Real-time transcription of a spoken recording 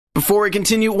Before we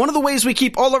continue, one of the ways we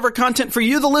keep all of our content for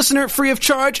you, the listener, free of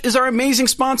charge is our amazing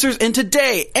sponsors, and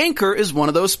today, Anchor is one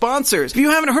of those sponsors. If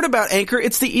you haven't heard about Anchor,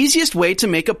 it's the easiest way to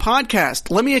make a podcast.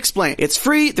 Let me explain. It's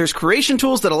free, there's creation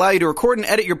tools that allow you to record and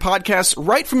edit your podcasts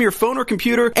right from your phone or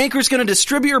computer. Anchor's going to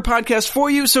distribute your podcast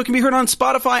for you so it can be heard on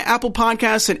Spotify, Apple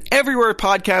Podcasts, and everywhere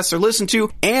podcasts are listened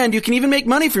to, and you can even make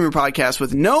money from your podcast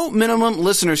with no minimum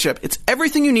listenership. It's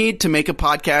everything you need to make a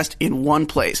podcast in one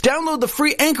place. Download the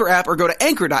free Anchor app or go to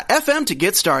anchor.fm to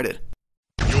get started.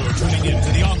 You're tuning in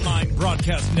to the online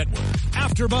broadcast network,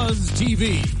 AfterBuzz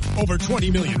TV. Over 20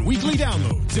 million weekly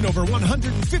downloads in over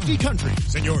 150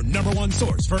 countries, and your number one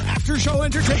source for after-show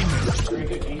entertainment.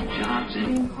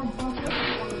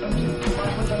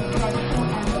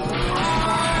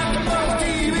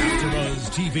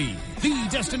 AfterBuzz TV, the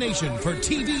destination for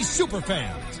TV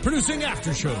superfans. Producing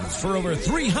aftershows for over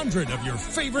 300 of your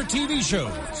favorite TV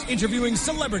shows. Interviewing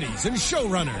celebrities and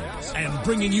showrunners. And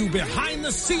bringing you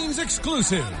behind-the-scenes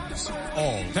exclusives.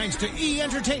 All thanks to E!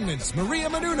 Entertainment's Maria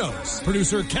Menounos,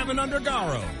 producer Kevin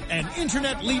Undergaro, and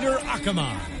internet leader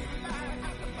Akamai.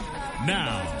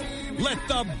 Now, let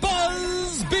the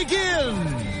buzz begin!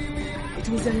 It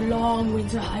was a long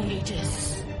winter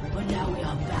hiatus, but now we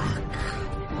are back.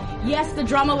 Yes, the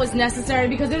drama was necessary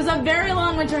because it was a very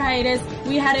long winter hiatus.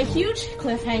 We had a huge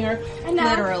cliffhanger, and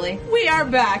now literally we are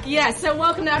back. Yes, so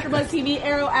welcome to AfterBuzz TV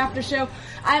Arrow After Show.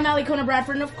 I'm Ali Kona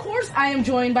Bradford, and of course I am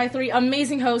joined by three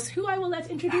amazing hosts who I will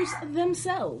let introduce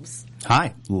themselves.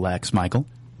 Hi, Lex Michael.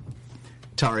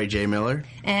 Tari J. Miller.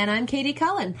 And I'm Katie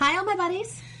Cullen. Hi, all my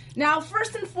buddies. Now,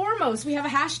 first and foremost, we have a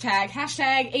hashtag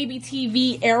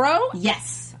ABTV Arrow.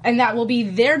 Yes. And that will be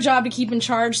their job to keep in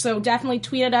charge, so definitely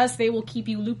tweet at us. They will keep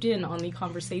you looped in on the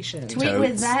conversation. Tweet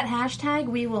with that hashtag.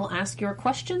 We will ask your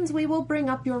questions. We will bring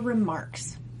up your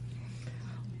remarks.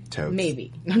 Totes.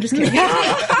 Maybe. I'm just kidding.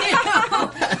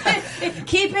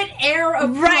 Keep it air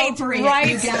appropriate, right.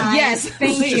 you guys. Yes,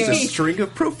 thank you. Just a string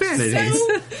of profanities.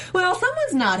 Well,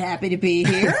 someone's not happy to be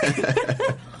here.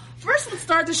 First, let's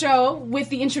start the show with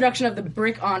the introduction of the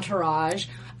Brick entourage.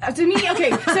 To me,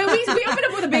 okay, so we opened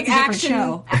up with a big action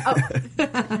show.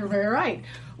 You're very right.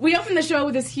 We opened the show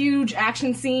with this huge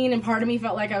action scene, and part of me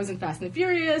felt like I was in Fast and the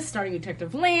Furious, starting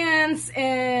Detective Lance,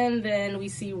 and then we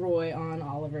see Roy on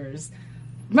Oliver's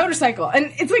motorcycle.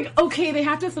 And it's like, okay, they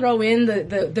have to throw in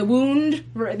the wound,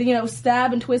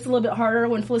 stab and twist a little bit harder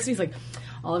when Felicity's like,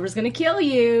 Oliver's gonna kill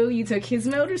you. You took his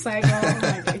motorcycle.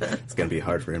 It's gonna be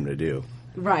hard for him to do.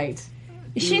 Right.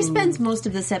 She spends most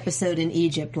of this episode in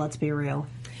Egypt, let's be real.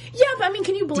 Yeah, but I mean,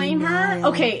 can you blame her?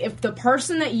 Okay, if the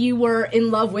person that you were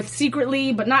in love with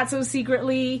secretly, but not so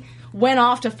secretly, went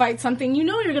off to fight something, you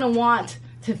know you're going to want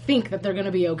to think that they're going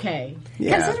to be okay.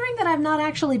 Yeah. Considering that I've not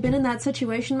actually been in that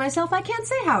situation myself, I can't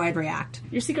say how I'd react.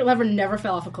 Your secret lover never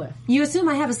fell off a cliff. You assume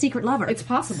I have a secret lover. It's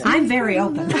possible. I'm very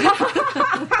open.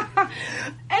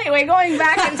 Anyway, going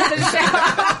back into the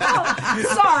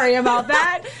show. Sorry about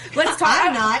that. Let's talk.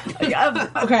 I'm not.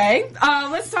 Okay.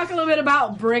 Let's talk a little bit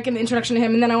about Brick and the introduction to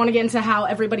him, and then I want to get into how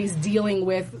everybody's dealing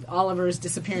with Oliver's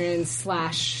disappearance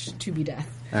 / to be death.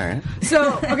 All right.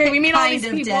 So, okay, we meet all these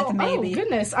Kind of people. death, maybe. Oh,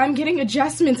 goodness. I'm getting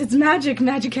adjustments. It's magic.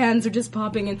 Magic hands are just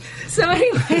popping in. So,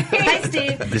 anyway. Hi,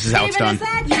 Steve. This is how it's done. Is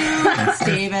that you?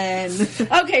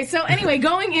 Steven. Okay, so anyway,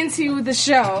 going into the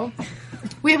show,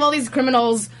 we have all these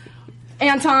criminals.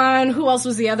 Anton, who else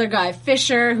was the other guy?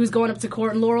 Fisher, who's going up to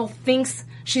court, and Laurel thinks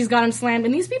she's got him slammed.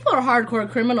 And these people are hardcore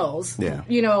criminals. Yeah.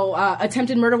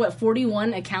 Attempted murder,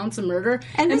 41 accounts of murder.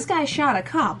 And this guy shot a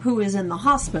cop who is in the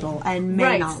hospital and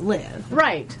may not live.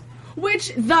 Right.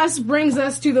 Which thus brings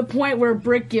us to the point where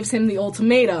Brick gives him the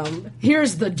ultimatum.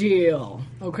 Here's the deal,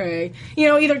 okay?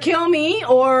 Either kill me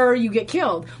or you get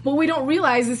killed. What we don't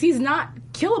realize is he's not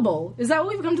killable. Is that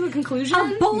what we've come to the conclusion?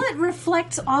 A bullet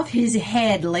reflects off his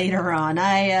head later on.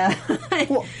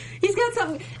 He's got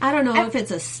something, I don't know if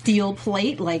it's a steel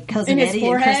plate like Cousin Eddie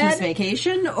in Christmas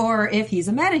Vacation, or if he's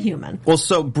a metahuman. Well,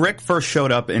 so Brick first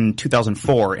showed up in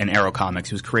 2004 in Arrow Comics.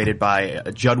 He was created by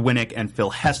Judd Winnick and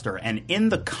Phil Hester, and in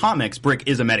the comics, Brick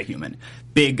is a metahuman.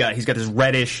 Big, he's got this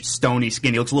reddish, stony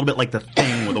skin. He looks a little bit like the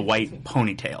Thing with a white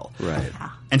ponytail. Right.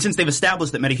 And since they've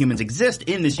established that metahumans exist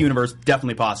in this universe,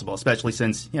 definitely possible, especially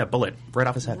since, bullet right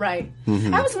off his head. Right.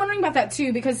 Mm-hmm. I was wondering about that,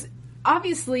 too, because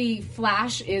obviously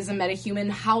Flash is a metahuman.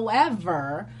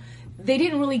 However, they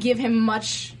didn't really give him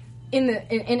much in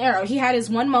Arrow. He had his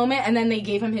one moment, and then they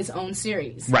gave him his own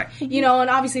series. Right. And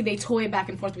obviously they toy back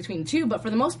and forth between the two, but for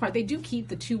the most part, they do keep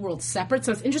the two worlds separate,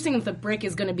 so it's interesting that the Brick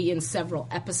is going to be in several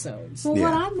episodes. Well,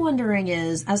 what I'm wondering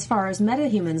is, as far as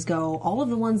metahumans go, all of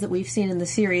the ones that we've seen in the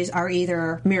series are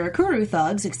either Mirakuru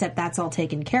thugs, except that's all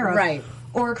taken care of. Right.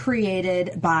 or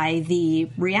created by the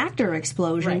reactor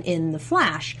explosion in the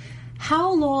Flash.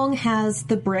 How long has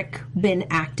the brick been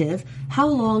active? How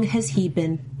long has he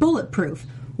been bulletproof?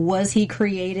 Was he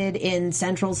created in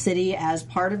Central City as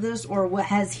part of this, or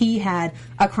has he had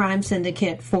a crime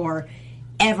syndicate for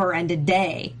ever and a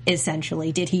day,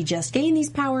 essentially? Did he just gain these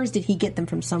powers? Did he get them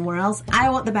from somewhere else? I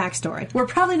want the backstory. We're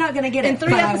probably not going to get it in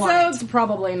 3 episodes.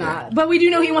 Probably not. But we do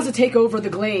know he wants to take over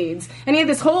the Glades, and he had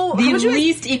this whole the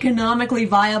least economically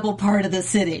viable part of the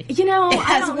city. You know, it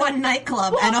has one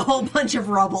nightclub and a whole bunch of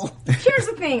rubble. Here's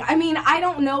the thing. I mean, I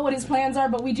don't know what his plans are,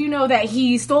 but we do know that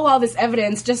he stole all this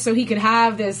evidence just so he could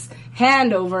have this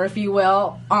handover, if you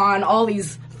will, on all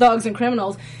these thugs and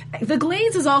criminals. The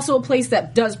Glades is also a place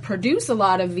that does produce a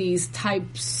lot of these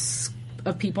types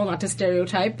of people, not to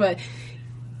stereotype, but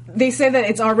they say that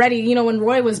it's already, you know, when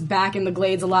Roy was back in the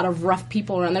Glades, a lot of rough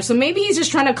people around there. So maybe he's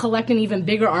just trying to collect an even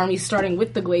bigger army, starting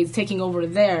with the Glades, taking over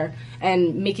there,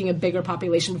 and making a bigger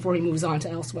population before he moves on to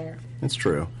elsewhere. That's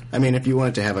true. I mean, if you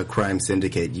wanted to have a crime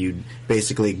syndicate, you'd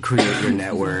basically create your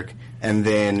network and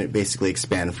then basically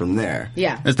expand from there.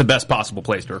 Yeah. It's the best possible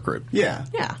place to recruit. Yeah.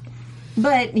 Yeah.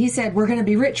 But he said, we're going to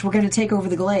be rich. We're going to take over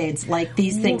the Glades. Like,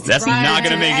 these things. That's not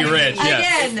going to make you rich.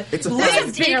 Again, it's a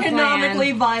least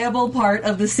economically viable part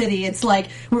of the city. It's like,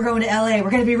 we're going to LA. We're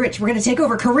going to be rich. We're going to take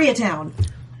over Koreatown.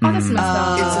 Oh, that's messed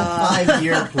up. It's a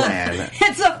 5-year plan.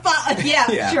 It's a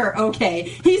yeah, sure, okay.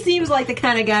 He seems like the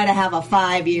kind of guy to have a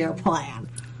 5-year plan.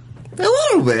 A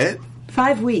little bit.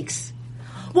 5 weeks.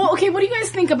 Well, okay, what do you guys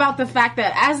think about the fact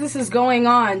that as this is going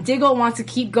on, Diggle wants to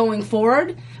keep going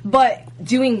forward, but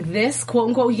doing this,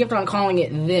 quote-unquote, he kept on calling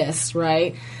it this,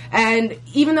 right? And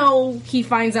even though he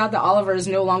finds out that Oliver is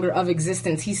no longer of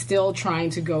existence, he's still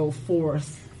trying to go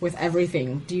forth with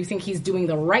everything. Do you think he's doing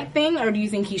the right thing, or do you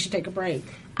think he should take a break?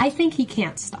 I think he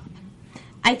can't stop.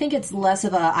 I think it's less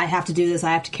of a, I have to do this,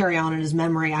 I have to carry on in his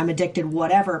memory, I'm addicted,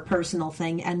 whatever personal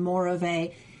thing, and more of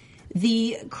a,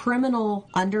 the criminal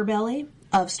underbelly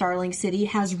of Starling City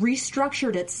has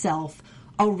restructured itself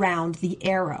around the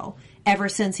Arrow. Ever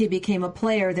since he became a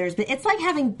player, it's like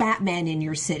having Batman in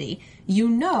your city. You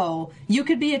know, you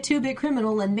could be a 2-bit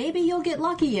criminal and maybe you'll get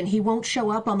lucky and he won't show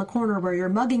up on the corner where you're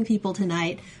mugging people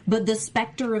tonight, but the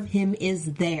specter of him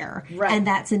is there. Right. And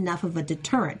that's enough of a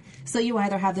deterrent. So you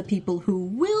either have the people who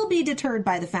will be deterred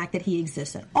by the fact that he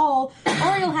exists at all,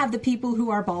 or you'll have the people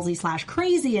who are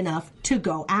ballsy/crazy enough to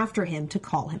go after him, to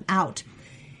call him out.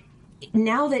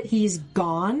 Now that he's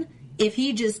gone, if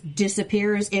he just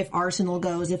disappears, if Arsenal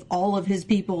goes, if all of his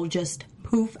people just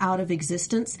poof out of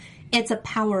existence, it's a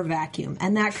power vacuum,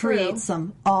 and that creates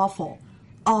some awful,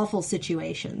 awful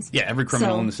situations. Yeah, every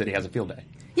criminal in the city has a field day.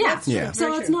 Yeah. Yeah.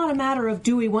 So it's not a matter of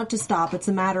do we want to stop, it's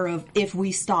a matter of if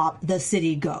we stop, the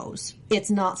city goes.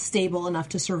 It's not stable enough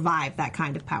to survive that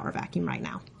kind of power vacuum right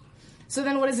now. So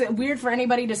then what is it, weird for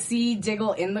anybody to see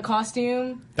Diggle in the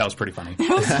costume? That was pretty funny. That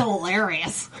was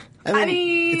hilarious. I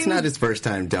mean, it's not his first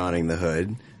time donning the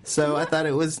hood, so I thought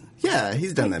it was, yeah,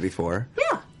 he's done that before.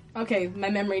 Yeah. Okay, my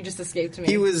memory just escaped me.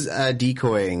 He was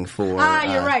decoying for... you're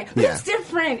right. But yeah. it's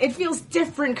different. It feels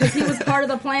different because he was part of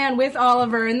the plan with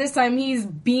Oliver, and this time he's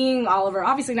being Oliver.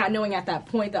 Obviously not knowing at that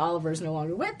point that Oliver is no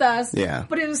longer with us. Yeah.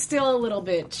 But it was still a little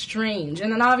bit strange. And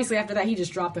then obviously after that he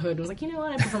just dropped the hood and was like, you know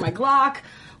what, I prefer my Glock.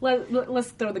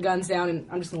 Let's throw the guns down and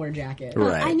I'm just going to wear a jacket.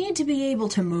 Right. I need to be able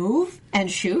to move and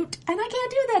shoot, and I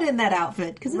can't do that in that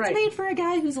outfit because it's made for a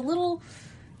guy who's a little...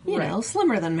 You know,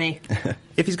 slimmer than me.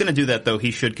 If he's going to do that, though,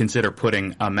 he should consider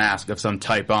putting a mask of some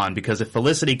type on, because if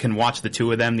Felicity can watch the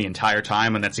two of them the entire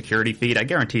time on that security feed, I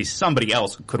guarantee somebody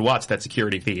else could watch that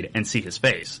security feed and see his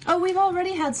face. Oh, we've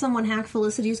already had someone hack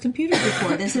Felicity's computer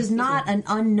before. This is not an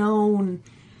unknown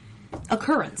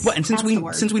occurrence. Well, and since we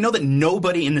know that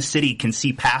nobody in the city can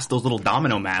see past those little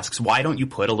domino masks, why don't you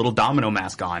put a little domino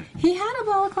mask on? He had a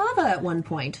balaclava at one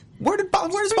point. Where does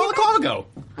balaclava go?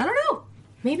 I don't know.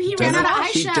 Maybe he ran out of eyeshadow.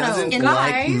 He doesn't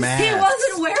like masks. He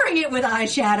wasn't wearing it with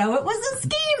eyeshadow. It was a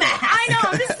ski mask. I know,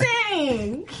 I'm just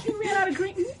saying. He ran out of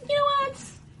green. You know what?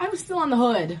 I was still on the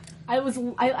hood. Never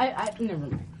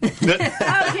mind. Okay.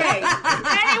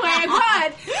 Anyway,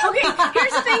 but okay,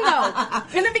 here's the thing though.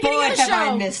 In the beginning of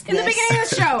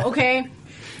the show, okay,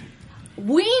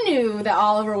 we knew that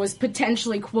Oliver was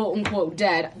potentially quote unquote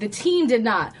dead. The team did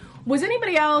not. Was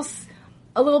anybody else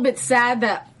a little bit sad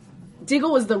that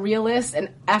Diggle was the realist and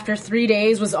after 3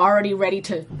 days was already ready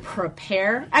to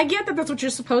prepare? I get that that's what you're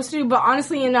supposed to do, but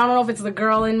honestly, and I don't know if it's the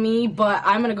girl in me, but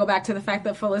I'm going to go back to the fact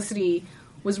that Felicity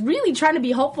was really trying to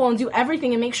be hopeful and do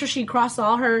everything and make sure she crossed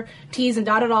all her T's and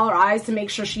dotted all her I's to make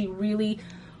sure she really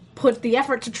put the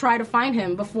effort to try to find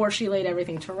him before she laid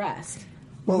everything to rest.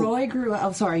 Roy grew up...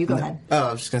 Oh, sorry, you go ahead. Oh,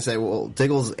 I was just going to say, well,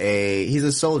 Diggle's he's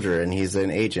a soldier and he's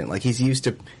an agent. Like, he's used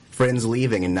to friends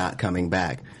leaving and not coming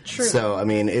back. True. So, I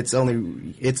mean, it's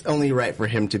only right for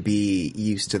him to be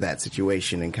used to that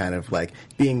situation and kind of, like,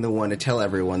 being the one to tell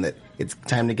everyone that it's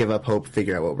time to give up hope,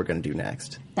 figure out what we're going to do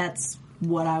next. That's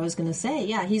what I was going to say.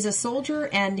 Yeah, he's a soldier,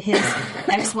 and his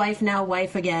ex-wife, now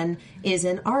wife again, is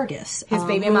in Argus. His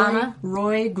baby mama?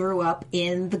 Roy grew up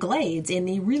in the Glades, in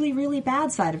the really, really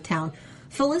bad side of town.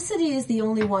 Felicity is the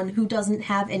only one who doesn't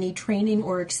have any training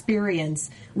or experience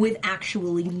with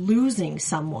actually losing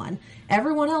someone.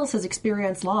 Everyone else has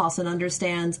experienced loss and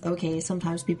understands, okay,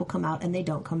 sometimes people come out and they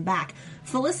don't come back.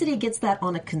 Felicity gets that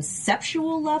on a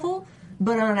conceptual level,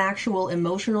 but on an actual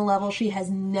emotional level, she has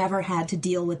never had to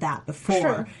deal with that before.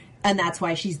 Sure. And that's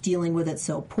why she's dealing with it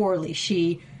so poorly.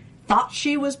 She thought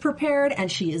she was prepared,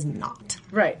 and she is not.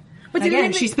 Right. But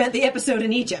Again, she spent the episode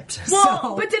in Egypt.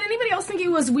 Well, but did anybody else think it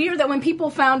was weird that when people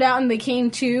found out and they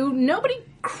came to, nobody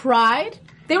cried?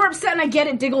 They were upset, and I get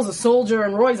it, Diggle's a soldier,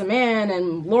 and Roy's a man,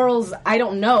 and Laurel's, I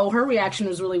don't know, her reaction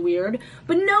was really weird,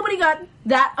 but nobody got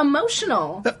that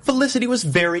emotional. Felicity was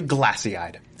very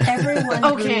glassy-eyed.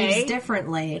 Everyone grieves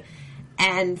differently.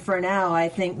 And for now, I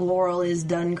think Laurel is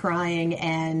done crying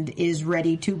and is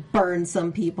ready to burn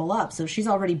some people up. So she's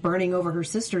already burning over her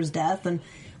sister's death, and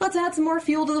let's add some more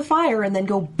fuel to the fire and then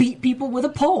go beat people with a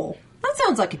pole. That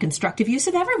sounds like a constructive use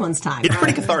of everyone's time. It's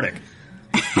pretty cathartic.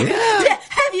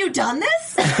 Have you done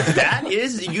this? That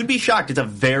is, you'd be shocked. It's a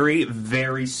very,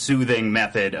 very soothing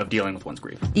method of dealing with one's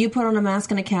grief. You put on a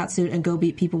mask and a catsuit and go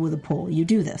beat people with a pole. You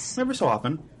do this. Every so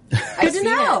often. Good to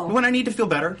know. When I need to feel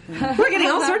better. We're getting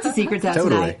all sorts of secrets out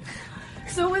tonight.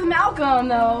 So with Malcolm,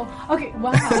 though... Okay,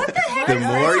 wow. What the heck The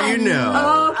more you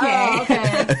know.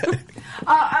 Okay.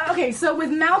 Okay, so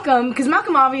with Malcolm, because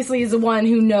Malcolm obviously is the one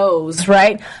who knows,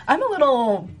 right? I'm a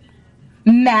little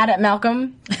mad at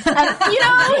Malcolm. He's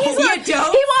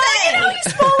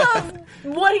full of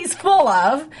what he's full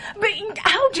of. But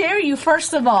how dare you,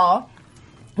 first of all,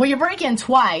 well, you break in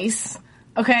twice,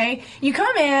 okay? You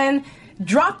come in,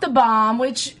 drop the bomb,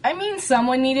 which, I mean,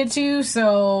 someone needed to,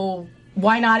 so...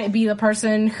 Why not it be the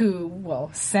person who,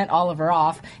 well, sent Oliver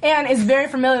off and is very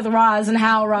familiar with Roz and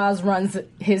how Roz runs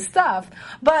his stuff.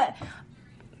 But,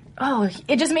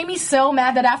 it just made me so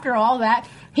mad that after all that,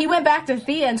 he went back to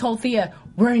Thea and told Thea,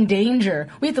 we're in danger.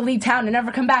 We have to leave town and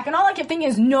never come back. And all I kept thinking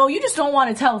is, no, you just don't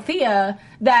want to tell Thea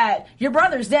that your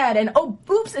brother's dead. And,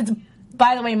 oops, it's,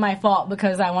 by the way, my fault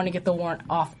because I want to get the warrant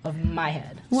off of my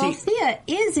head. Well, Thea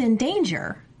is in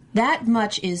danger. That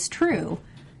much is true.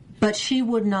 But she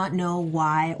would not know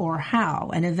why or how.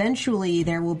 And eventually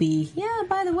there will be,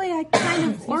 by the way, I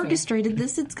kind of orchestrated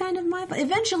this. It's kind of my fault.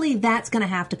 Eventually that's going to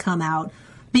have to come out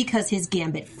because his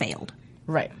gambit failed.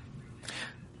 Right.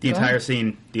 The entire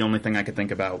scene, the only thing I could think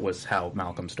about was how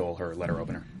Malcolm stole her letter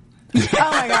opener. Oh,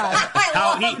 my God.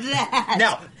 I love that.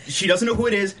 Now, she doesn't know who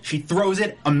it is. She throws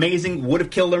it. Amazing. Would have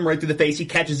killed him right through the face. He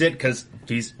catches it because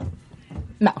he's...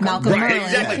 Malcolm right, Merlin.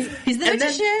 exactly. He's the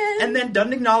magician. And then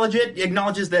doesn't acknowledge it.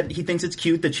 Acknowledges that he thinks it's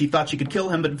cute that she thought she could kill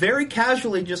him, but very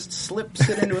casually just slips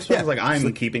it into his face. Like,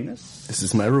 I'm keeping this. This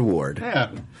is my reward. Yeah.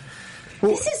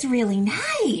 Well, this is really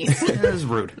nice. That is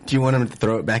rude. Do you want him to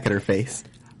throw it back at her face?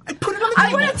 I put it on the table.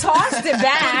 I would have tossed it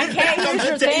back. Hey, here's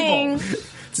your thing.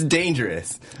 It's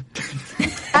dangerous.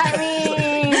 I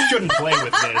mean... You shouldn't play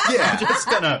with this. Yeah. I'm just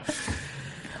gonna...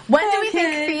 When do we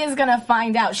think Thea's gonna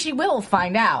find out? She will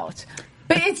find out.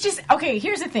 But it's just, okay,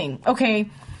 here's the thing, okay?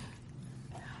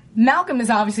 Malcolm is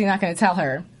obviously not going to tell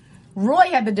her. Roy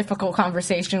had the difficult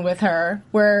conversation with her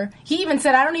where he even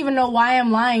said, I don't even know why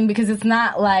I'm lying because it's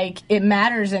not like it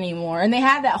matters anymore. And they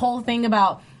had that whole thing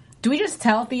about, do we just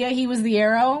tell Thea he was the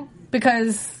arrow?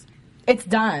 Because it's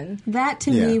done. That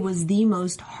to me was the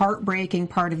most heartbreaking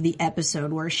part of the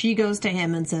episode where she goes to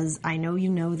him and says, I know you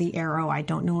know the arrow. I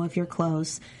don't know if you're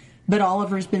close. But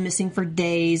Oliver's been missing for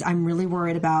days. I'm really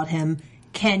worried about him.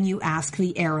 Can you ask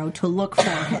the arrow to look for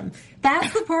him?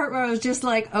 That's the part where I was just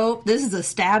like, oh, this is a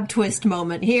stab twist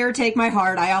moment. Here, take my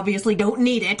heart. I obviously don't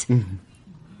need it.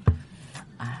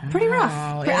 Pretty rough.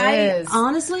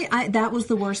 Honestly, that was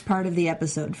the worst part of the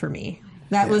episode for me.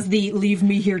 That was the leave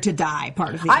me here to die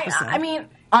part of the episode. I mean,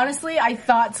 honestly, I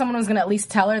thought someone was going to at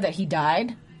least tell her that he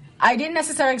died. I didn't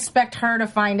necessarily expect her to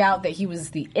find out that he was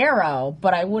the arrow,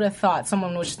 but I would have thought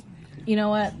someone was... You know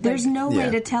what? There's no way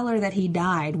to tell her that he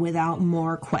died without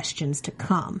more questions to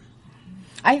come.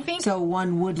 I think... So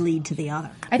one would lead to the other.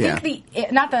 I think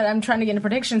not that I'm trying to get into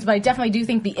predictions, but I definitely do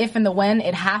think the if and the when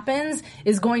it happens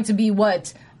is going to be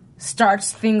what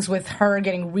starts things with her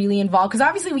getting really involved. Because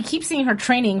obviously we keep seeing her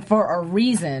training for a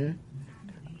reason.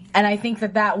 And I think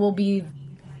that will be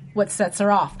what sets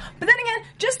her off. But then again,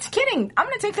 Just kidding. I'm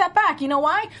going to take that back. You know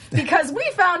why? Because we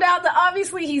found out that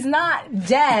obviously he's not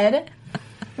dead,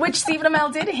 which Stephen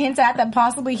Amell did hint at, that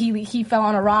possibly he fell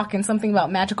on a rock and something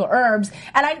about magical herbs.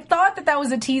 And I thought that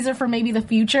was a teaser for maybe the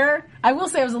future. I will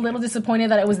say I was a little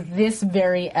disappointed that it was this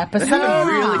very episode. It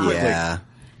happened really quickly.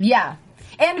 Yeah.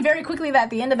 And very quickly at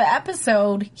the end of the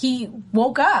episode, he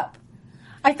woke up.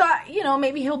 I thought,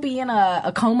 maybe he'll be in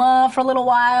a coma for a little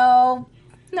while.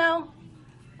 No.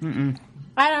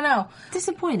 I don't know.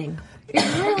 Disappointing. It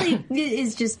really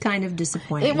is just kind of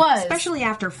disappointing. It was. Especially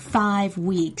after 5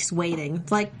 weeks waiting.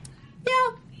 It's like, yeah,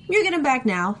 you're getting back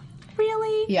now.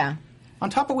 Really? Yeah. On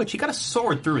top of which, he got a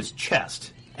sword through his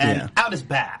chest and out his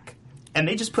back. And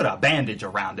they just put a bandage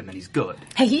around him and he's good.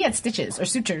 Hey, he had stitches or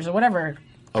sutures or whatever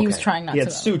he was trying not to. He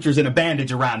had sutures and a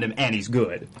bandage around him and he's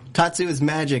good. Tatsu is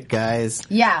magic, guys.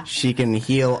 Yeah. She can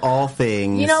heal all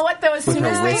things. You know what, though? As with soon her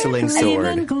as whistling sword.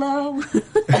 And glow.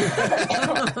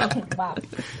 Wow.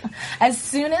 As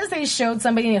soon as they showed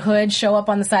somebody in a hood show up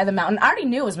on the side of the mountain, I already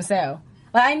knew it was Maseo.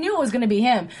 Like, I knew it was going to be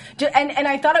him. And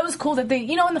I thought it was cool that they,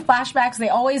 in the flashbacks, they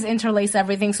always interlace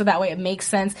everything so that way it makes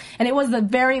sense. And it was the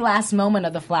very last moment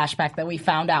of the flashback that we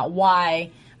found out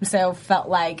why Maseo felt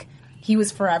like he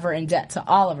was forever in debt to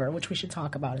Oliver, which we should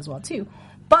talk about as well, too.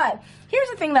 But here's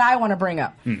the thing that I want to bring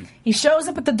up. He shows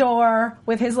up at the door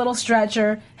with his little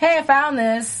stretcher. Hey, I found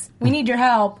this. We need your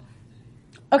help.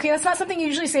 Okay, that's not something you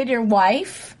usually say to your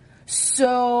wife.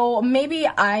 So maybe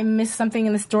I missed something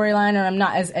in the storyline or I'm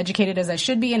not as educated as I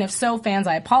should be. And if so, fans,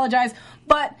 I apologize.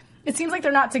 But it seems like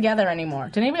they're not together anymore.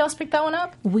 Did anybody else pick that one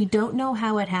up? We don't know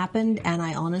how it happened, and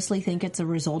I honestly think it's a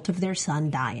result of their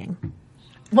son dying.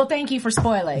 Well, thank you for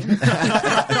spoiling. It's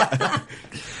a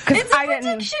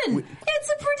prediction. It's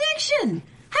a prediction.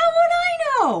 How would I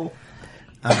know?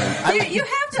 You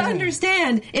have to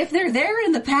understand, if they're there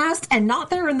in the past and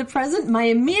not there in the present, my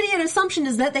immediate assumption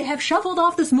is that they have shuffled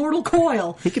off this mortal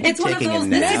coil. It's one of those,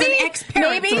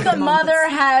 maybe the mother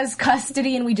has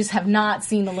custody and we just have not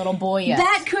seen the little boy yet.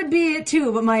 That could be it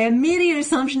too, but my immediate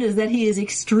assumption is that he is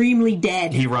extremely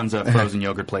dead. He runs a frozen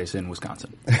yogurt place in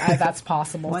Wisconsin. That's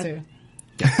possible too.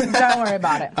 Don't worry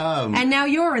about it. And now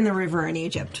you're in the river in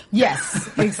Egypt. Yes,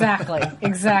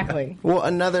 exactly. Well,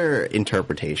 another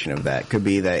interpretation of that could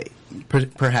be that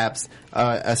perhaps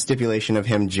a stipulation of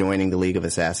him joining the League of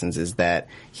Assassins is that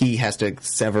he has to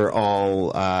sever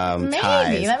all ties,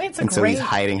 that means so he's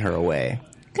hiding her away.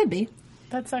 Could be.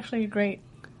 That's actually a great...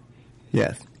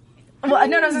 Yes. Well,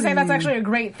 no, I was going to say that's actually a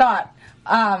great thought.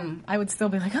 I would still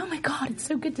be like, oh my god, it's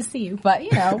so good to see you. But,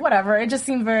 whatever. It just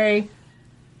seemed very...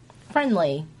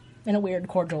 friendly in a weird,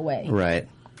 cordial way. Right.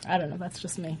 I don't know. That's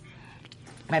just me.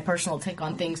 My personal take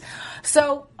on things.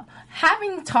 So,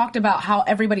 having talked about how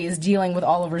everybody is dealing with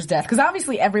Oliver's death, because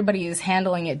obviously everybody is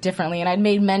handling it differently, and I'd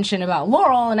made mention about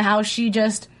Laurel and how she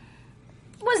just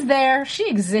was there. She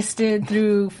existed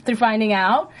through finding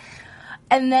out.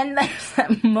 And then there's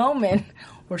that moment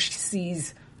where she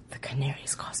sees the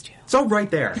Canary's costume. It's all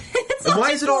right there.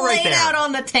 Why is it all right there? Laid out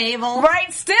on the table.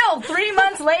 Right, still, 3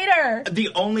 months later. The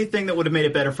only thing that would have made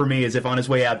it better for me is if on his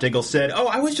way out, Diggle said, "Oh,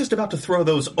 I was just about to throw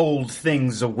those old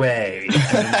things away."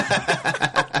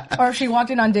 Or if she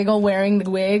walked in on Diggle wearing the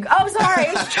wig. Oh, sorry,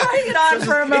 I was trying it on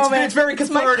for a moment. It's very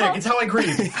cathartic. It's how I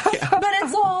grieve. But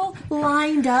it's all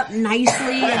lined up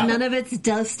nicely, and none of it's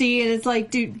dusty, and it's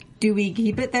like, do we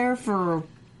keep it there for a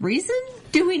reason?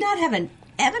 Do we not have an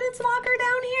evidence locker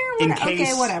down here?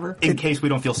 Okay, whatever. In case we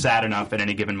don't feel sad enough at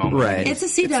any given moment. Right. It's a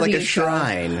CW It's like a show.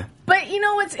 shrine. But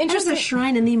what's interesting? There's a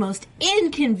shrine in the most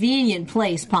inconvenient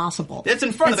place possible. It's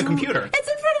in front of the computer. It's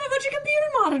in front of a bunch of computer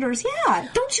monitors. Yeah.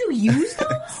 Don't you use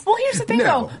those? Well, here's the thing, No.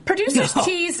 though. Producers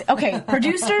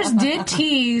did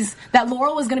tease that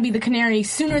Laurel was going to be the Canary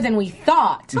sooner than we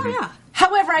thought. Oh, yeah.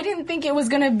 However, I didn't think it was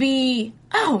going to be,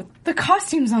 the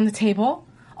costume's on the table.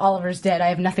 Oliver's dead. I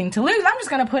have nothing to lose. I'm just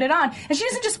going to put it on. And she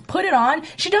doesn't just put it on.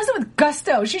 She does it with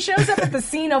gusto. She shows up at the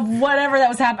scene of whatever that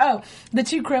was happening. Oh, the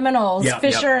two criminals,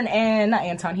 Fisher and not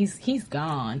Anton. He's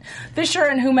gone. Fisher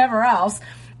and whomever else.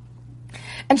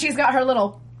 And she's got her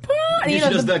little... She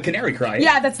does the canary cry.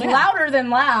 Yeah, that's louder than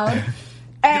loud.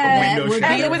 And with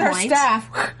her staff.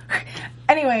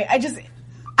 Anyway,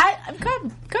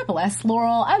 God bless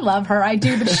Laurel. I love her. I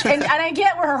do. But and I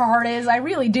get where her heart is. I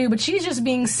really do. But she's just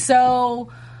being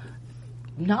so...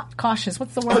 not cautious.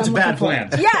 What's the word? It's a bad plan.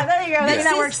 Yeah, there you go.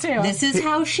 That works too. This is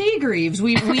how she grieves.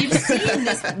 We've seen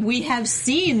this. We have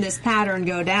seen this pattern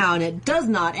go down. It does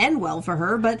not end well for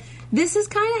her, but this is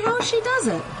kind of how she does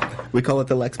it. We call it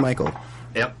the Lex Michael.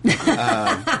 Yep.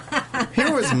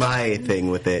 Here was my thing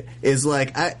with it. Is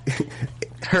like,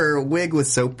 her wig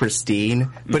was so pristine,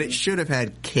 but it should have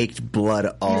had caked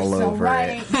blood all You're so over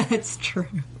right. it. That's true.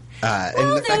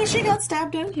 She got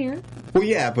stabbed down here. Well,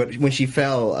 yeah, but when she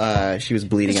fell, she was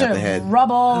bleeding out the head.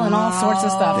 Rubble and all sorts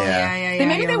of stuff. Yeah.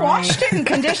 Maybe they washed it and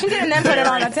conditioned it and then put it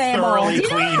on the table. thoroughly Do you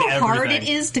know clean how hard everything. it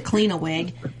is to clean a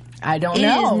wig? I don't It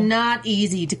know. is not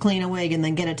easy to clean a wig and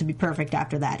then get it to be perfect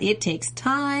after that. It takes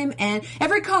time, and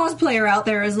every cosplayer out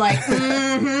there is like,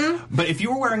 But if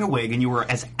you were wearing a wig and you were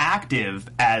as active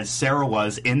as Sarah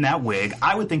was in that wig,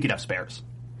 I would think you'd have spares.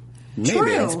 Maybe.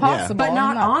 True. It's possible. But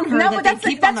not on her that they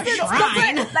keep on the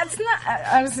shrine. That's not.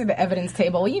 I was saying the evidence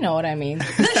table. You know what I mean.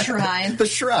 The shrine. The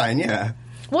shrine, yeah.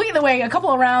 Well, either way, a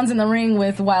couple of rounds in the ring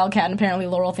with Wildcat, and apparently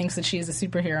Laurel thinks that she is a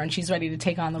superhero and she's ready to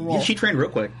take on the role. Yeah, she trained real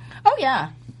quick. Oh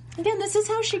yeah. Again, this is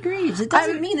how she grieves. It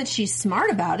doesn't mean that she's smart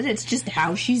about it. It's just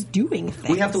how she's doing things.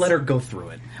 We have to let her go through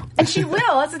it. And she will.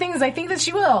 That's the thing, is I think that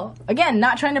she will. Again,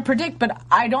 not trying to predict, but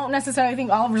I don't necessarily think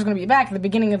Oliver's going to be back at the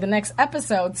beginning of the next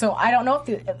episode, so I don't know if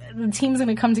the team's going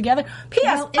to come together.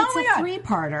 P.S. Well, it's oh my a God.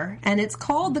 three-parter, and it's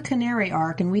called the Canary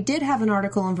Arc, and we did have an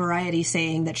article in Variety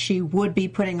saying that she would be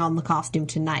putting on the costume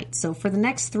tonight. So for the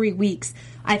next 3 weeks,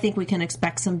 I think we can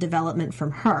expect some development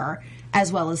from her,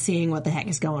 as well as seeing what the heck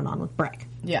is going on with Brick.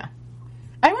 Yeah.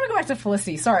 I want to go back to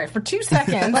Felicity. Sorry, for 2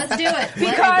 seconds. Let's do it.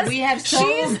 Because we have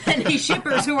so many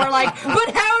shippers who are like,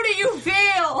 but how do you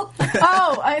feel?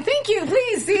 Thank you.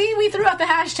 Please, see, we threw out the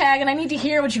hashtag, and I need to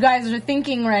hear what you guys are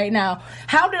thinking right now.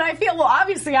 How did I feel? Well,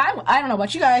 obviously, I don't know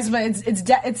about you guys, but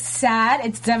it's sad,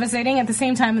 it's devastating. At the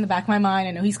same time, in the back of my mind,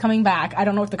 I know he's coming back. I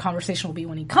don't know what the conversation will be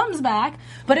when he comes back,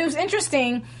 but it was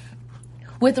interesting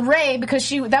with Ray, because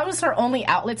that was her only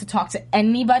outlet to talk to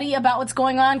anybody about what's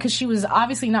going on, because she was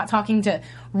obviously not talking to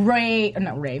Roy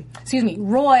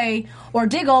or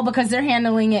Diggle, because they're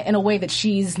handling it in a way that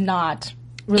she's not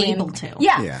really able to.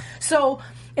 Yeah. So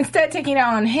instead taking it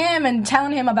out on him and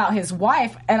telling him about his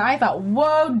wife, and I thought,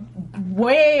 whoa,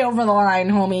 way over the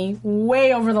line, homie,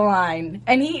 way over the line.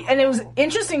 And it was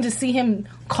interesting to see him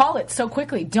call it so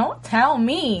quickly. Don't tell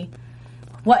me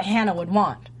what Hannah would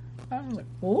want. I was like,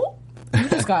 whoa. You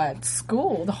just got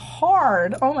schooled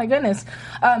hard. Oh my goodness.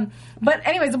 But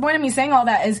anyways, the point of me saying all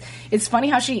that is it's funny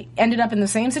how she ended up in the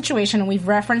same situation, and we've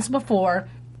referenced before.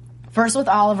 First with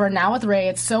Oliver, now with Ray.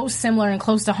 It's so similar and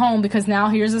close to home, because now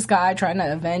here's this guy trying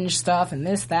to avenge stuff and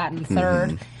this, that, and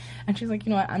third. Mm-hmm. And she's like, you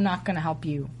know what? I'm not going to help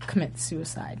you commit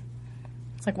suicide.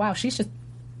 It's like, wow, she's just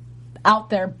out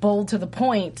there, bold to the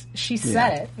point. She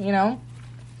said it, you know?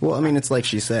 Well, I mean, it's like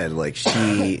she said, like,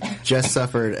 she just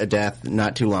suffered a death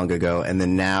not too long ago, and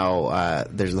then now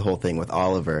there's the whole thing with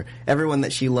Oliver. Everyone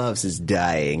that she loves is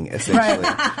dying, essentially.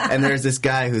 And there's this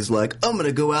guy who's like, I'm going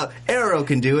to go out, Arrow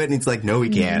can do it, and he's like, no, he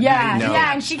can't.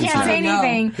 Yeah, and she can't say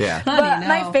anything. No. Yeah. But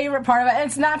my favorite part of it,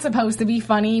 it's not supposed to be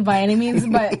funny by any means,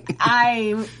 but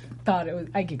I thought it was,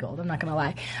 I giggled, I'm not going to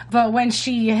lie. But when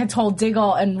she had told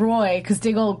Diggle and Roy, because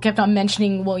Diggle kept on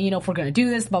mentioning, well, you know, if we're going to do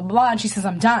this, blah, blah, blah, and she says,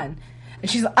 I'm done. And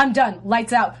she's like, I'm done.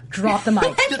 Lights out. Drop the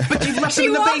mic. But you left him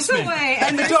in the basement. Away, and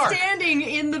in the they're dark. standing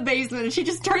in the basement, and she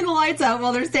just turned the lights out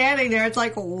while they're standing there. It's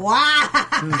like,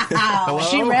 wow.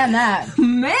 She ran that.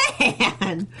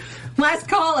 Man. Last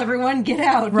call, everyone. Get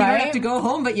out. Right? You don't have to go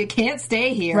home, but you can't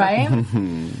stay here. Right?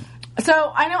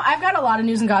 So, I know I've got a lot of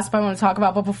news and gossip I want to talk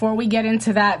about, but before we get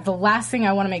into that, the last thing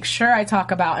I want to make sure I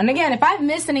talk about, and again, if I've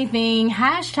missed anything,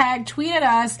 hashtag tweet at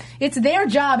us. It's their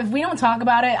job. If we don't talk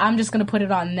about it, I'm just going to put it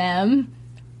on them.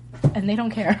 And they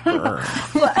don't care.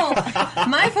 Well,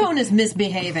 my phone is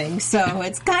misbehaving, so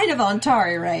it's kind of on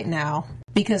Tari right now.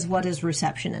 Because what is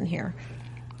reception in here?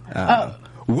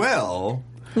 Well,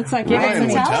 looks like Ryan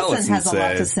Taliesin has a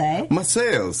lot to say.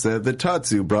 Maseo said that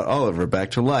Tatsu brought Oliver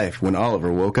back to life when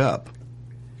Oliver woke up.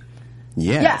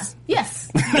 Yes. Yeah.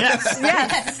 Yes. Yes.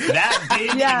 That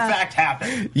did, in fact,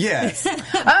 happen. Yes.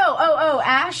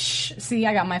 Ash. See,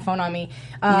 I got my phone on me.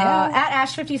 At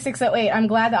Ash5608, I'm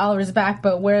glad that Oliver's back,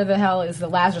 but where the hell is the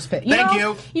Lazarus pit? Thank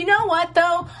you. You know what,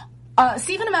 though?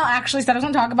 Stephen Amell actually said, I was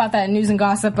going to talk about that in news and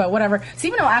gossip, but whatever.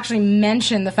 Stephen Amell actually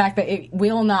mentioned the fact that it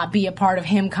will not be a part of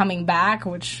him coming back,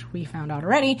 which we found out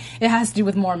already. It has to do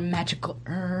with more magical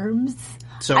herbs.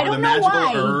 So I are the don't know magical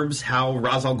why. herbs how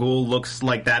Ra's al Ghul looks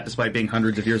like that despite being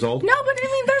hundreds of years old? No, but I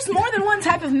mean, there's more than one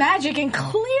type of magic, and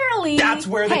clearly... That's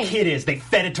where the kid is. They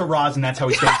fed it to Ra's, and that's how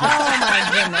he stays young. Oh, my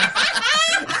goodness.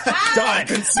 Die,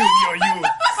 consume your youth.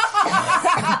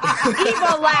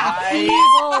 Evil laugh.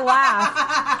 Evil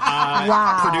laugh.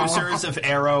 Wow. Producers of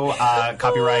Arrow,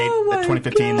 copyright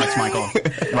 2015, Lex Michael.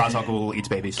 Ra's al Ghul eats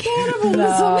babies.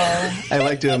 No. I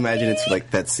like to imagine it's like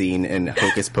that scene in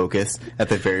Hocus Pocus at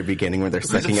the very beginning where they're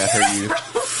sucking out her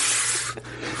youth.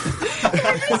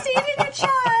 They're just eating a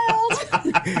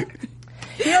child.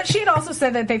 You know, she had also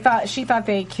said that she thought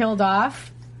they killed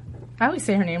off, I always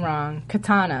say her name wrong,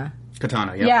 Katana.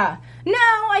 Katana, yep. Yeah. No,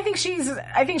 I think she's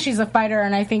a fighter,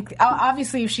 and I think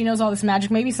obviously if she knows all this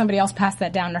magic, maybe somebody else passed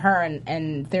that down to her,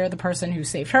 and they're the person who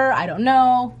saved her. I don't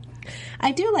know.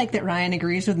 I do like that Ryan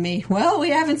agrees with me. Well, we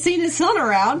haven't seen his son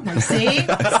around. See?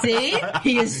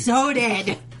 He is so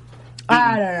dead.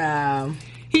 I don't know.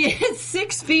 He is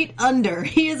 6 feet under.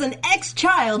 He is an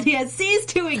ex-child. He has ceased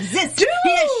to exist. Dude! He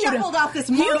has shuffled off this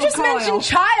mortal You just coil. mentioned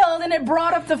child, and it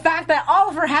brought up the fact that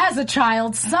Oliver has a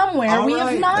child somewhere All we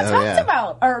right. have not Oh, talked yeah.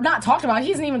 about. Or not talked about. He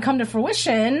hasn't even come to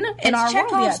fruition in It's our world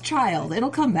Chekhov's yet. child. It'll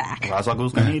come back. Ra's al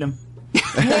Ghul's gonna eat him.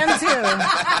 Him too.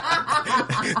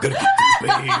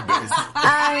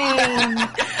 I mean...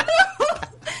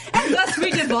 And thus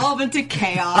we devolve into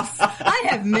chaos. I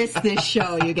have missed this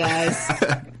show, you guys.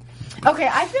 Okay,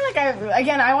 I feel like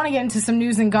I want to get into some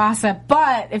news and gossip,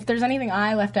 but if there's anything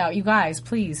I left out, you guys,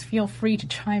 please feel free to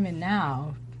chime in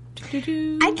now.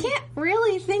 I can't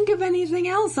really think of anything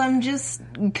else. I'm just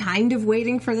kind of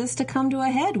waiting for this to come to a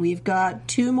head. We've got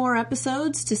 2 more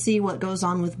episodes to see what goes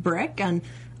on with Brick, and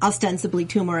ostensibly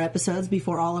 2 more episodes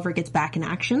before Oliver gets back in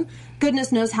action.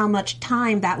 Goodness knows how much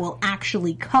time that will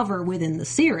actually cover within the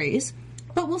series,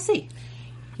 but we'll see.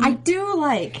 I do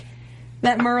like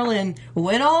that Merlin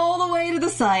went all the way to the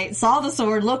site, saw the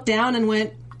sword, looked down, and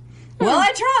went, well,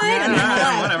 I tried, and then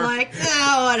left. whatever. Like,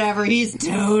 oh, whatever, he's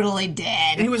totally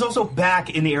dead. And he was also back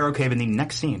in the Arrow Cave in the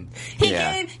next scene. He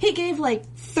gave like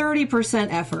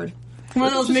 30% effort. One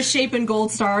of those misshapen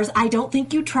gold stars. I don't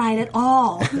think you tried at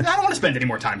all. I don't want to spend any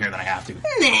more time here than I have to.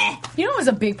 Nah. You know what was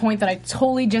a big point that I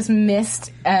totally just missed,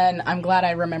 and I'm glad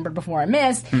I remembered before I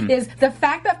missed, is the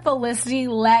fact that Felicity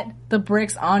let the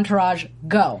Bricks entourage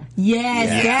go. Yes,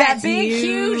 That that's big,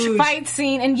 huge fight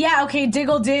scene. And yeah, okay,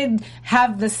 Diggle did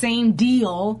have the same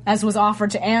deal as was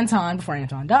offered to Anton before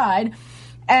Anton died.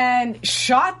 And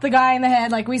shot the guy in the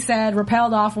head, like we said,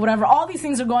 repelled off, whatever. All these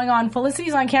things are going on.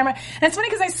 Felicity's on camera. And it's funny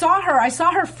because I saw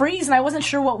her freeze, and I wasn't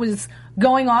sure what was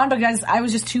going on because I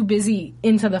was just too busy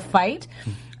into the fight.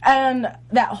 And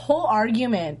that whole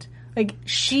argument, like,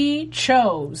 she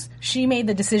made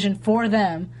the decision for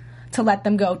them to let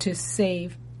them go to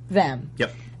save them.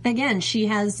 Yep. Again, she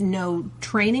has no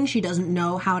training. She doesn't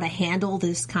know how to handle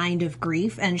this kind of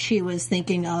grief. And she was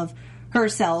thinking of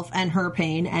herself and her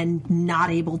pain and not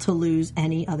able to lose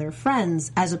any other friends,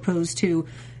 as opposed to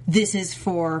this is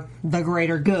for the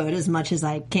greater good, as much as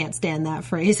I can't stand that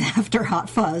phrase after Hot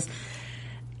Fuzz.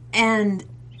 And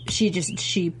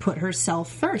she put herself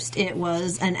first. It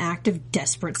was an act of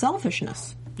desperate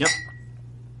selfishness. Yep.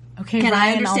 Okay, Can Ryan,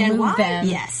 I understand I'll move why? then.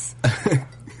 Yes.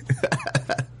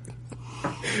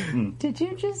 Did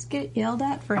you just get yelled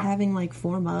at for having like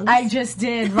 4 mugs? I just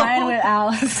did. Ryan with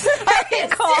Alice.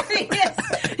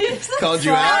 Called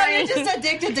you out. Oh, you're just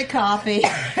addicted to coffee.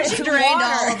 She drained water.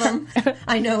 all of them.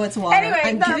 I know it's water. Anyway,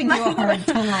 I'm giving you a hard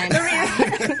time.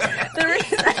 The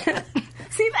reason,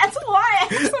 see, that's why I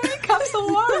have so many cups of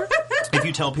water. If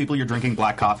you tell people you're drinking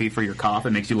black coffee for your cough,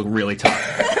 it makes you look really tough.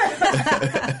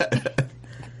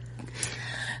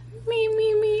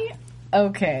 Me.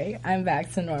 Okay, I'm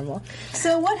back to normal.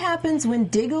 So what happens when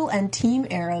Diggle and Team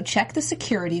Arrow check the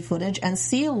security footage and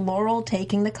see Laurel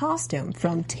taking the costume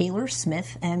from Taylor,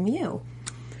 Smith, and Mew?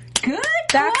 Good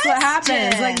That's what question.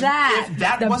 happens, like that. If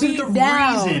that The wasn't the beat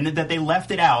down. reason that they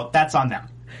left it out, that's on them.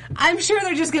 I'm sure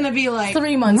they're just going to be like,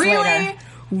 3 months really? later.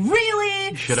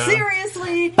 Really? Shoulda.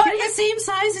 Seriously? But You're the same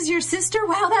size as your sister?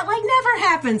 Wow, that like never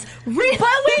happens. Really? But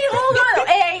wait, hold on.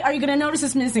 A, are you going to notice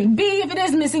it's missing? B, if it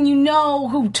is missing, you know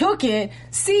who took it.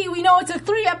 C, we know it's a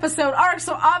 3-episode arc,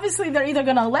 so obviously they're either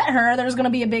going to let her or there's going to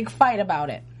be a big fight about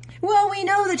it. Well, we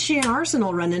know that she and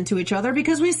Arsenal run into each other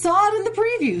because we saw it in the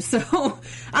preview, so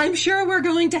I'm sure we're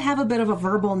going to have a bit of a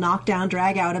verbal knockdown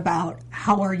drag out about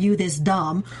how are you this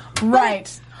dumb.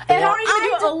 Right. And how are you going to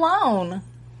do I it alone?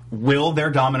 Will their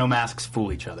domino masks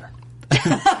fool each other? Who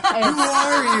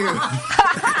are you?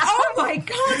 Oh my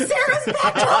God, Sarah's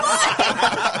back to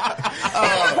life! It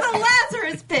was the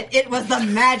Lazarus pit. It was the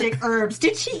magic herbs.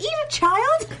 Did she eat a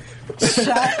child?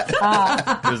 Shut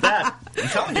up. It was that. I'm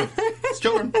telling you. It's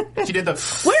children. She did the...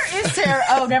 Where is Sarah?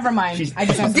 Oh, never mind. She's I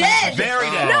just have to dead. Very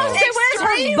dead. No, say where's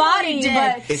her Extremely body?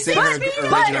 dead. But It's in her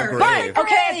original grave. But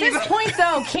okay, at this point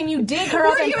though, can you dig her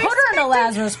up Were and you put her in a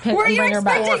Lazarus pit Were and you bring her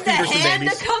back? expecting the Feed her some hand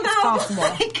babies. to come It's out? possible.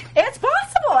 Like, It's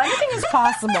possible. Anything is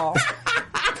possible.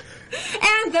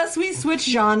 and thus we switch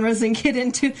genres and get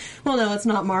into, well, no, it's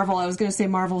not Marvel. I was going to say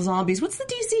Marvel Zombies. What's the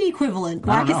DC equivalent?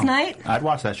 I don't Blackest know. Night? I'd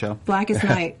watch that show. Blackest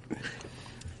Night.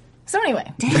 So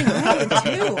anyway, Dang, I would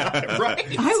too.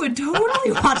 Right. I would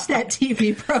totally watch that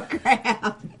TV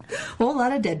program. Whole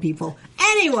lot of dead people.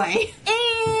 Anyway.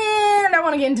 and I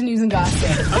want to get into news and gossip.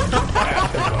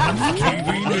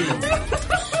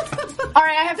 All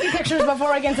right, I have a few pictures. Before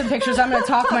I get into the pictures, I'm going to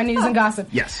talk my news and gossip.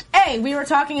 Yes. Hey, we were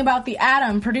talking about the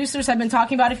Atom. Producers have been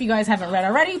talking about, if you guys haven't read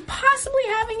already, possibly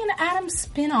having an Atom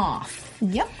spinoff.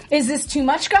 Yep. Is this too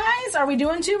much, guys? Are we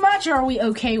doing too much, or are we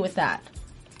okay with that?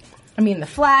 I mean, The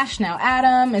Flash, now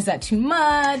Atom. Is that too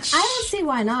much? I don't see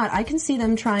why not. I can see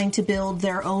them trying to build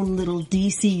their own little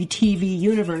DC TV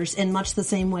universe in much the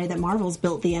same way that Marvel's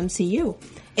built the MCU.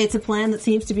 It's a plan that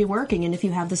seems to be working, and if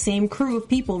you have the same crew of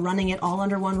people running it all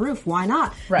under one roof, why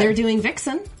not? Right. They're doing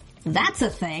Vixen. That's a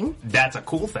thing. That's a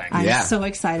cool thing. I'm so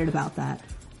excited about that.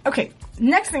 Okay,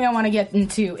 next thing I want to get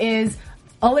into is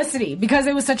Olicity, because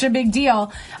it was such a big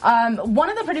deal. One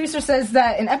of the producers says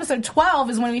that in episode 12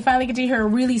 is when we finally get to hear her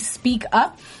really speak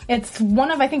up. It's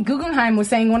one of, I think Guggenheim was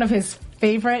saying one of his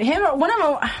favorite,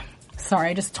 sorry,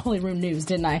 I just totally ruined news,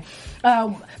 didn't I?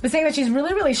 But saying that she's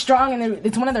really, really strong and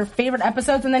it's one of their favorite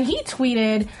episodes. And then he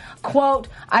tweeted, quote,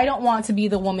 "I don't want to be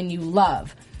the woman you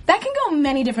love." That can go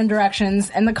many different directions,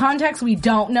 and the context we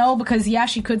don't know, because yeah,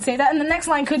 she could say that, and the next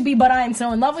line could be, "But I am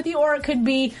so in love with you," or it could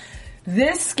be,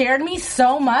 "This scared me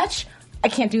so much, I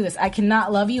can't do this. I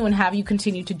cannot love you and have you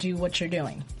continue to do what you're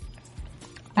doing."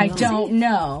 I don't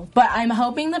know, but I'm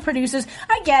hoping the producers,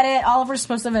 I get it, Oliver's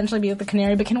supposed to eventually be with the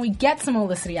Canary, but can we get some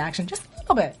Olicity action? Just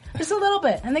a little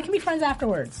bit, and they can be friends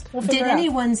afterwards. We'll figure Did it out.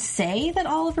 anyone say that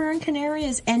Oliver and Canary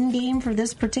is endgame for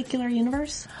this particular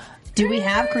universe? Do we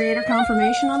have creator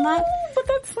confirmation on that? But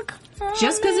that's the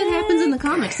Just because it happens in the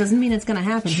comics doesn't mean it's going to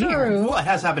happen here. Well, it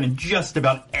has happened in just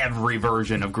about every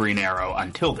version of Green Arrow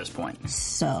until this point.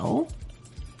 So?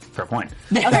 Fair point.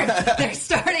 They're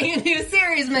starting a new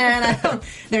series, man.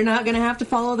 They're not going to have to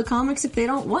follow the comics if they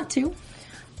don't want to.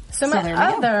 So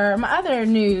my other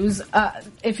news,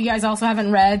 if you guys also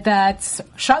haven't read, that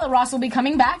Charlotte Ross will be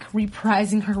coming back,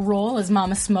 reprising her role as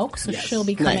Mama Smoke, so she'll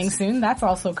be coming soon. That's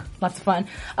also lots of fun.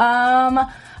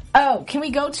 Can we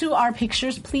go to our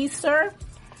pictures, please, sir?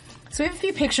 So we have a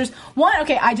few pictures. One,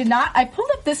 I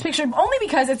pulled up this picture only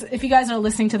because if you guys are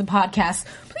listening to the podcast,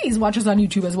 please watch us on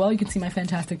YouTube as well. You can see my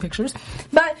fantastic pictures.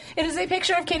 But it is a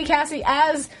picture of Katie Cassidy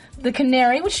as the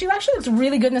Canary, which she actually looks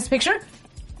really good in this picture.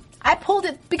 I pulled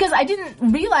it because I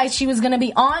didn't realize she was going to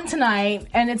be on tonight,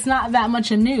 and it's not that much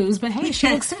of news, but hey, she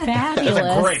looks fabulous.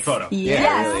 That's a great photo.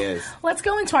 Yeah, it really is. Let's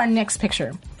go into our next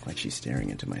picture. Like she's staring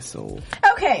into my soul.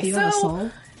 Okay, You have a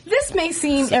soul? This may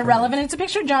seem irrelevant. It's a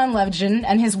picture of John Legend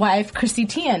and his wife, Chrissy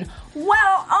Tien.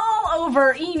 Well, all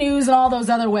over E! News and all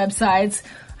those other websites.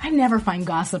 I never find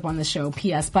gossip on the show,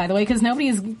 P.S., by the way, because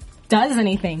nobody does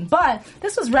anything. But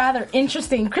this was rather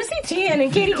interesting. Chrissy Tien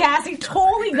and Katie Cassidy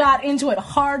totally got into it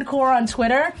hardcore on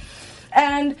Twitter.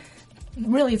 And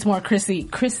really, it's more Chrissy.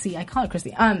 I call it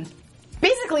Chrissy.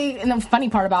 Basically, and the funny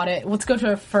part about it, let's go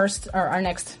to our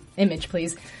next image,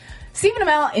 please. Stephen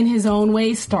Amell, in his own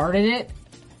way, started it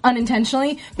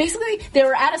unintentionally. Basically, they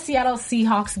were at a Seattle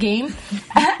Seahawks game,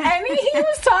 and he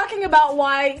was talking about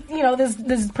why,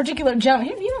 this particular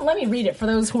gentleman, let me read it for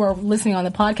those who are listening on the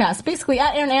podcast. Basically,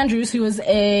 at Erin Andrews, who is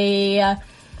I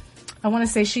want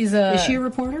to say she's a... Is she a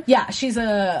reporter? Yeah, she's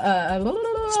a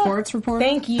sports reporter?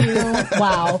 Thank you.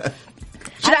 Wow.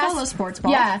 I follow sports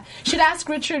ball. Yeah. Should ask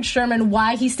Richard Sherman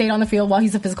why he stayed on the field while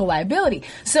he's a physical liability.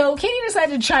 So Katie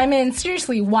decided to chime in.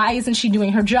 Seriously, why isn't she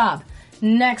doing her job?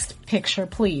 Next picture,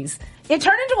 please. It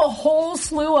turned into a whole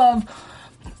slew of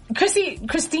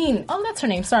Christine, that's her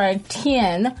name, sorry,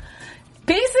 Tien,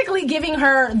 basically giving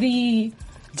her the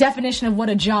definition of what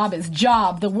a job is.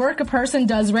 Job, the work a person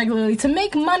does regularly to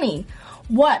make money.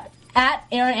 What at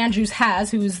Erin Andrews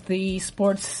has, who's the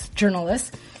sports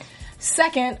journalist.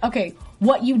 Second,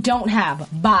 what you don't have,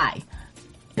 buy.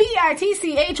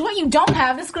 BITCH, what you don't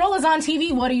have. This girl is on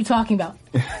TV. What are you talking about?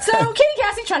 So Katie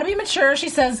Cassidy, trying to be mature, she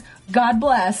says, God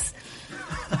bless.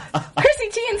 Chrissy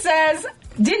Tien says,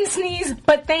 didn't sneeze,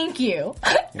 but thank you.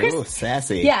 Ooh,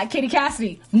 sassy. Yeah, Katie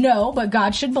Cassidy, no, but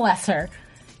God should bless her.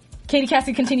 Katie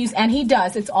Cassidy continues, and he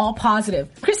does. It's all positive.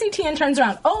 Chrissy Tien turns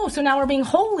around. Oh, so now we're being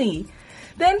holy.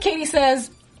 Then Katie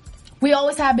says, we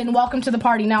always have been. Welcome to the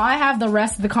party. Now I have the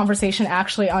rest of the conversation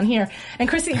actually on here. And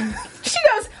Chrissy, she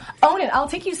goes, own it. I'll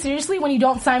take you seriously when you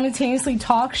don't simultaneously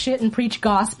talk shit and preach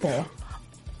gospel.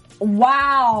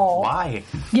 Wow. Why?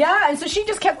 Yeah, and so she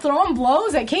just kept throwing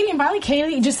blows at Katie, and finally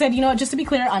Katie just said, just to be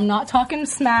clear, I'm not talking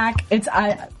smack.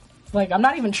 I'm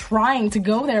not even trying to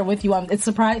go there with you. It's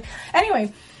surprising.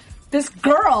 Anyway, this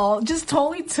girl just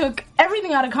totally took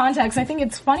everything out of context. I think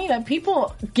it's funny that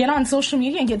people get on social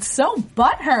media and get so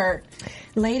butthurt.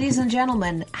 Ladies and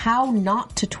gentlemen, how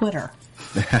not to Twitter.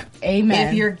 Amen.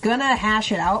 If you're gonna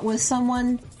hash it out with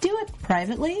someone, do it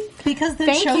privately, because then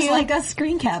Thank shows you. like us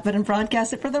screen cap it and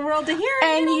broadcast it for the world to hear.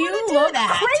 And you you don't wanna do look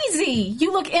that. crazy.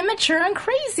 You look immature and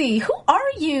crazy. Who are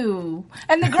you?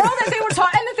 And the girl that they were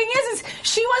talking, and the thing is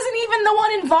she wasn't even the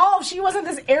one involved. She wasn't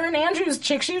this Erin Andrews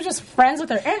chick. She was just friends with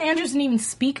her. Erin Andrews didn't even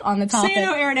speak on the So topic. you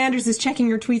know, Erin Andrews is checking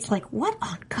your tweets like, what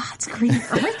on God's green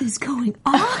earth is going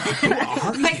on?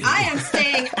 Like, I am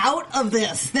staying out of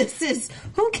this. This is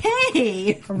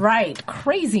okay. Right.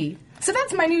 Crazy. So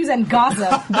that's my news and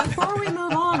gossip. Before we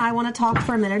move on, I want to talk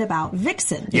for a minute about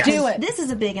Vixen. Yes. Do it. This is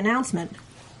a big announcement.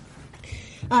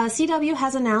 CW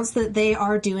has announced that they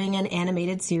are doing an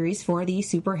animated series for the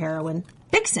superheroine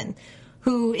Vixen,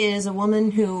 who is a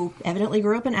woman who evidently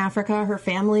grew up in Africa. Her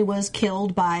family was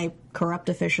killed by corrupt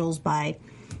officials, by,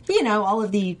 you know, all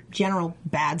of the general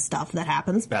bad stuff that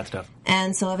happens. Bad stuff.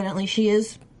 And so evidently she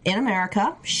is in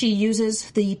America. She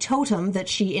uses the totem that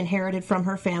she inherited from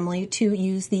her family to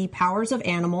use the powers of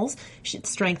animals,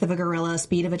 strength of a gorilla,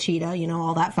 speed of a cheetah, you know,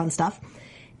 all that fun stuff.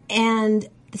 And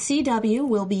the CW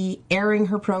will be airing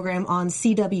her program on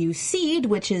CW Seed,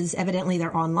 which is evidently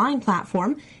their online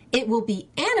platform. It will be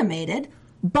animated,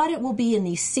 but it will be in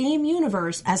the same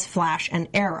universe as Flash and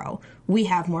Arrow. We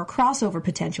have more crossover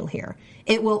potential here.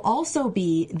 It will also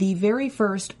be the very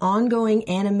first ongoing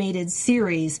animated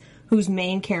series whose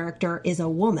main character is a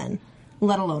woman,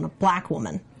 let alone a black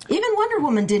woman. Even Wonder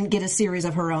Woman didn't get a series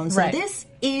of her own, so Right. this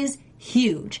is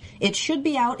huge. It should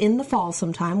be out in the fall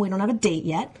sometime. We don't have a date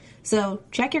yet. So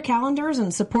check your calendars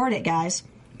and support it, guys.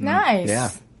 Nice. Yeah.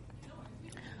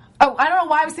 Oh, I don't know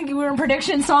why I was thinking we were in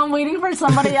prediction, so I'm waiting for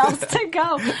somebody else to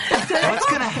go. What's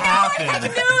going to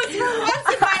happen? News for once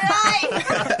in my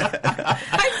life.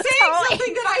 I'm saying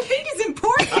something that I think is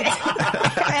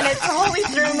important. And it totally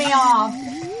threw me off.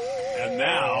 And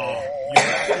now, your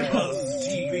AfterBuzz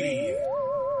TV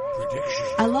prediction.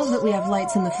 I love that we have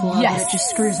lights in the floor, Yes. but it just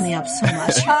screws me up so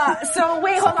much. So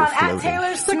wait, hold on. At floating.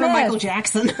 Taylor Super Smith. Michael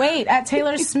Jackson. Wait, at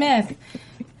Taylor Smith.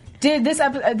 Did this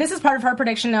this is part of her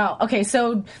prediction now. Okay,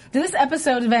 so did this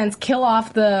episode events kill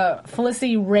off the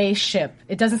Felicity Ray ship?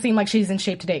 It doesn't seem like she's in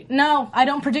shape to date. No, I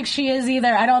don't predict she is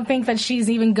either. I don't think that she's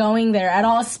even going there at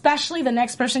all, especially the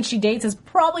next person she dates is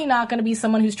probably not going to be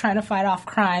someone who's trying to fight off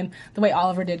crime the way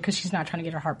Oliver did, because she's not trying to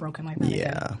get her heart broken like that.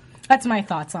 Yeah. That's my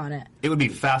thoughts on it. It would be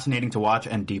fascinating to watch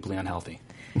and deeply unhealthy.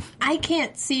 I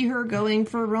can't see her going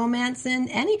for romance in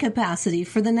any capacity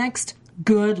for the next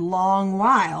good long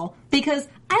while, because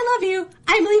I love you,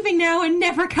 I'm leaving now and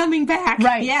never coming back.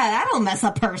 Right. Yeah, that'll mess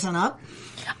a person up.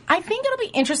 I think it'll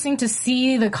be interesting to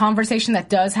see the conversation that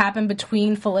does happen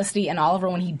between Felicity and Oliver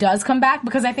when he does come back,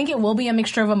 because I think it will be a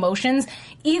mixture of emotions.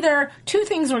 Either two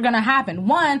things are going to happen.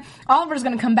 One, Oliver's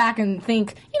going to come back and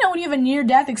think, you know, when you have a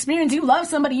near-death experience, you love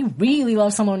somebody, you really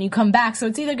love someone when you come back. So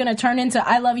it's either going to turn into,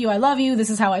 I love you, this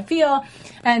is how I feel.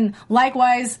 And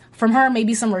likewise, from her,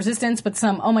 maybe some resistance, but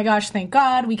some, oh my gosh, thank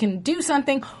God, we can do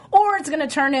something. Or it's going to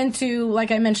turn into,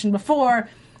 like I mentioned before,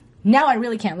 now I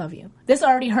really can't love you. This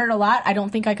already hurt a lot. I don't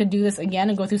think I could do this again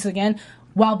and go through this again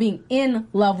while being in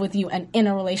love with you and in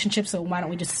a relationship, so why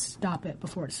don't we just stop it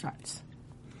before it starts?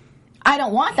 I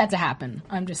don't want that to happen.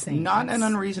 I'm just saying. Not an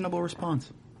unreasonable response.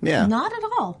 Yeah. Not at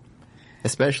all.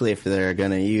 Especially if they're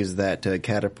going to use that to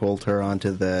catapult her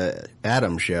onto the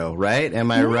Adam show, right?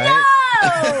 Am I right?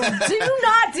 No! Do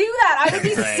not do that. I would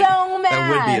be so mad.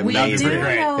 That would be We amazing. do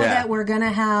know Yeah. that we're going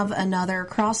to have another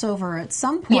crossover at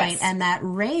some point, Yes. and that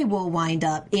Ray will wind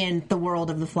up in the world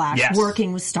of the Flash, Yes.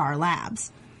 working with Star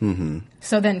Labs.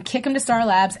 So then kick him to Star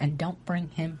Labs and don't bring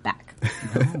him back.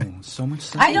 Oh, so much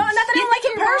sense. I don't. Not that I You don't like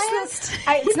think him you're personally.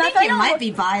 biased? It's You not think that I you don't might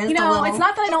be biased You a know, little. it's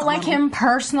not that I don't like him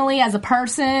personally as a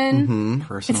person.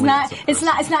 Personally, It's not. as a It's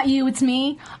not. It's not you. It's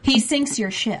me. He sinks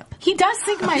your ship. He does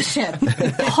sink my ship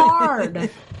hard,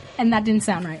 and that didn't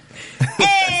sound right.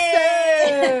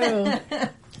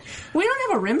 We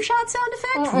don't have a rim shot sound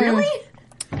effect? Mm-mm. Really?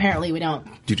 Apparently, we don't.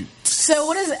 So,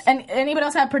 what is? And anybody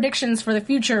else have predictions for the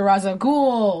future? Raza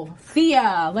Ghul,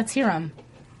 Thea. Let's hear them.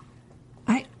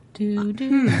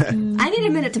 I need a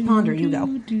minute to ponder. You go.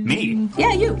 Me.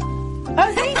 Yeah, you.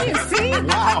 Oh, thank you. See,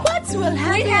 what will We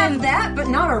happen? have that, but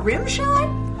not a rim shot?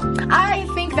 I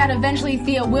think that eventually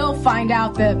Thea will find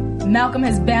out that Malcolm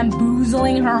has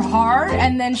bamboozling her heart,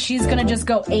 and then she's gonna just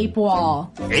go ape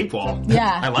wall. Ape wall.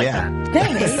 Yeah. I like Yeah. that.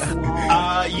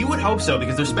 Thanks. You would hope so,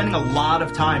 because they're spending a lot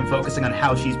of time focusing on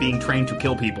how she's being trained to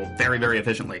kill people very, very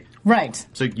efficiently. Right.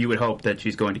 So you would hope that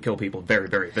she's going to kill people very,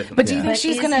 very efficiently. But do you Yeah. think But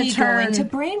she's is gonna he turn? going to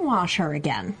brainwash her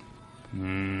again?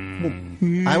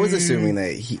 I was assuming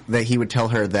that he would tell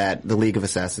her that the League of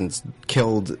Assassins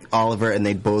killed Oliver and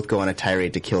they'd both go on a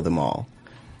tirade to kill them all.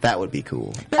 That would be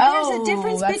cool. But there's a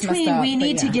difference that's between messed up, we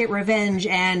need but to yeah. get revenge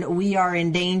and we are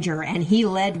in danger. And he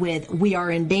led with we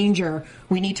are in danger.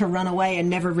 We need to run away and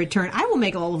never return. I will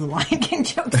make all of the Lion King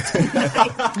jokes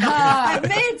tonight. I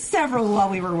made several while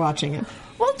we were watching it.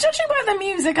 Well, judging by the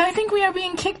music, I think we are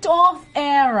being kicked off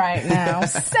air right now.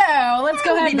 So let's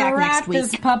go We'll ahead be back and wrap next week.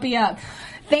 this puppy up.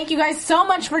 Thank you guys so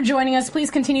much for joining us. Please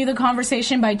continue the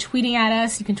conversation by tweeting at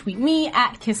us. You can tweet me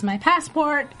at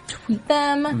KissMyPassport. Tweet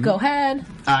them. Go ahead.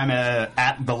 I'm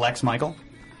at the Lex Michael.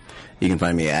 You can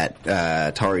find me at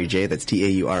Tari J. That's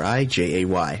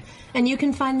TAURIJAY. And you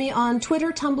can find me on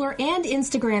Twitter, Tumblr, and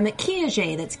Instagram at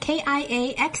Kiaxet. That's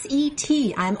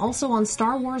KIAXET. I'm also on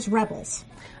Star Wars Rebels.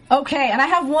 Okay, and I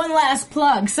have one last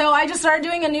plug. So I just started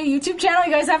doing a new YouTube channel.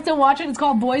 You guys have to watch it. It's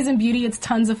called Boys and Beauty. It's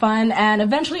tons of fun. And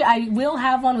eventually I will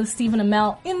have one with Stephen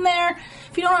Amell in there.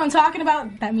 If you don't know what I'm talking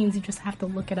about, that means you just have to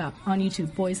look it up on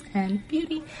YouTube, Boys and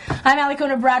Beauty. I'm Allie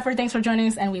Kona Bradford. Thanks for joining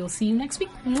us, and we will see you next week.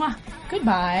 Mwah.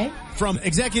 Goodbye. From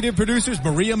executive producers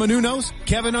Maria Menounos,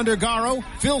 Kevin Undergaro,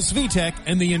 Phil Svitek,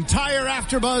 and the entire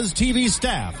AfterBuzz TV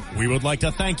staff, we would like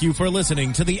to thank you for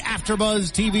listening to the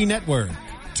AfterBuzz TV network.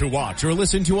 To watch or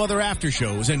listen to other after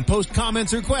shows and post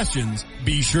comments or questions,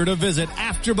 be sure to visit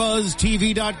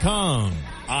AfterBuzzTV.com.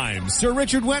 I'm Sir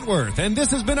Richard Wentworth, and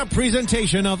this has been a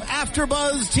presentation of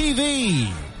AfterBuzz TV.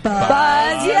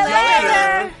 Buzz you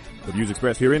later. The views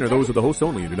expressed herein are those of the hosts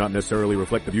only and do not necessarily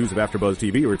reflect the views of AfterBuzz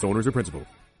TV or its owners or principals.